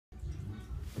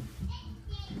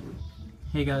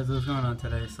Hey guys, what's going on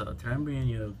today? So today I'm bringing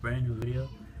you a brand new video.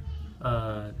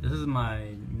 This is my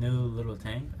new little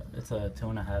tank. It's a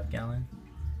 2.5 gallon.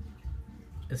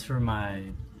 It's for my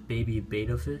baby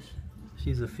betta fish.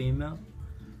 She's a female,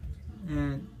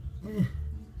 and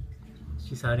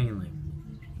she's hiding in like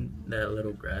that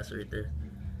little grass right there.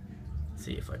 Let's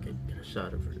see if I can get a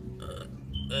shot of her.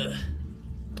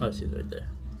 Oh, she's right there.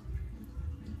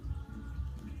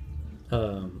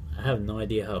 I have no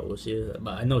idea how old she is,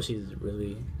 but I know she's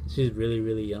really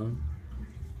young.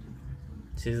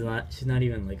 She's not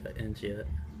even like an inch yet.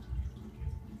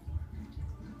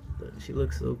 But she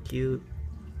looks so cute.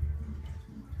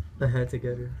 I had to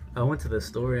get her. I went to the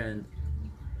store and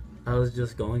I was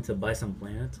just going to buy some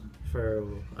plants for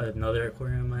another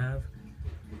aquarium I have,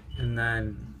 and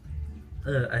then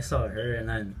I saw her, and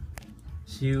then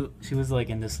she was like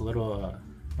in this little.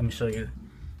 Let me show you.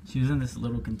 She was in this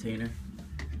little container.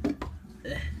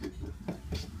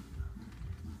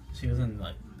 She was in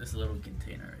like this little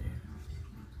container right here.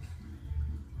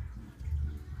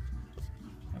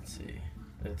 Let's see.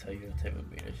 It'll tell you what type of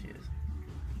betta she is.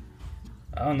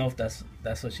 I don't know if that's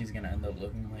what she's gonna end up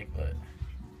looking like, but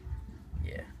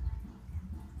yeah.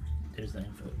 There's the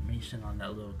information on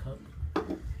that little cup.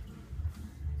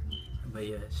 But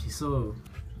yeah, she's so,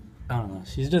 I don't know,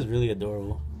 she's just really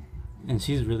adorable. And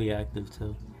she's really active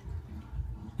too.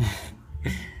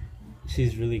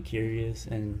 She's really curious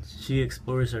and she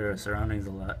explores her surroundings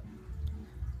a lot.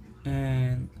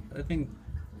 And I think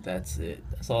that's it.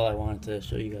 That's all I wanted to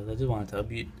show you guys. I just wanted to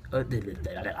update.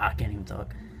 I can't even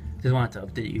talk. Just wanted to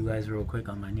update you guys real quick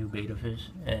on my new betta fish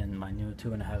and my new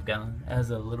 2.5 gallon. It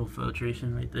has a little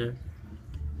filtration right there.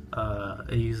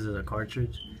 It uses a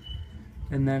cartridge,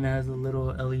 and then it has a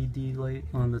little LED light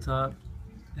on the top,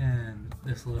 and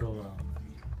this little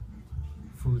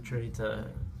food tray to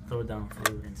throw down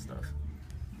food and stuff.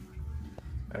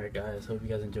 Alright guys, hope you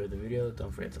guys enjoyed the video. Don't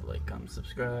forget to like, comment,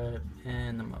 subscribe,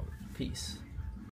 and I'm out. Peace.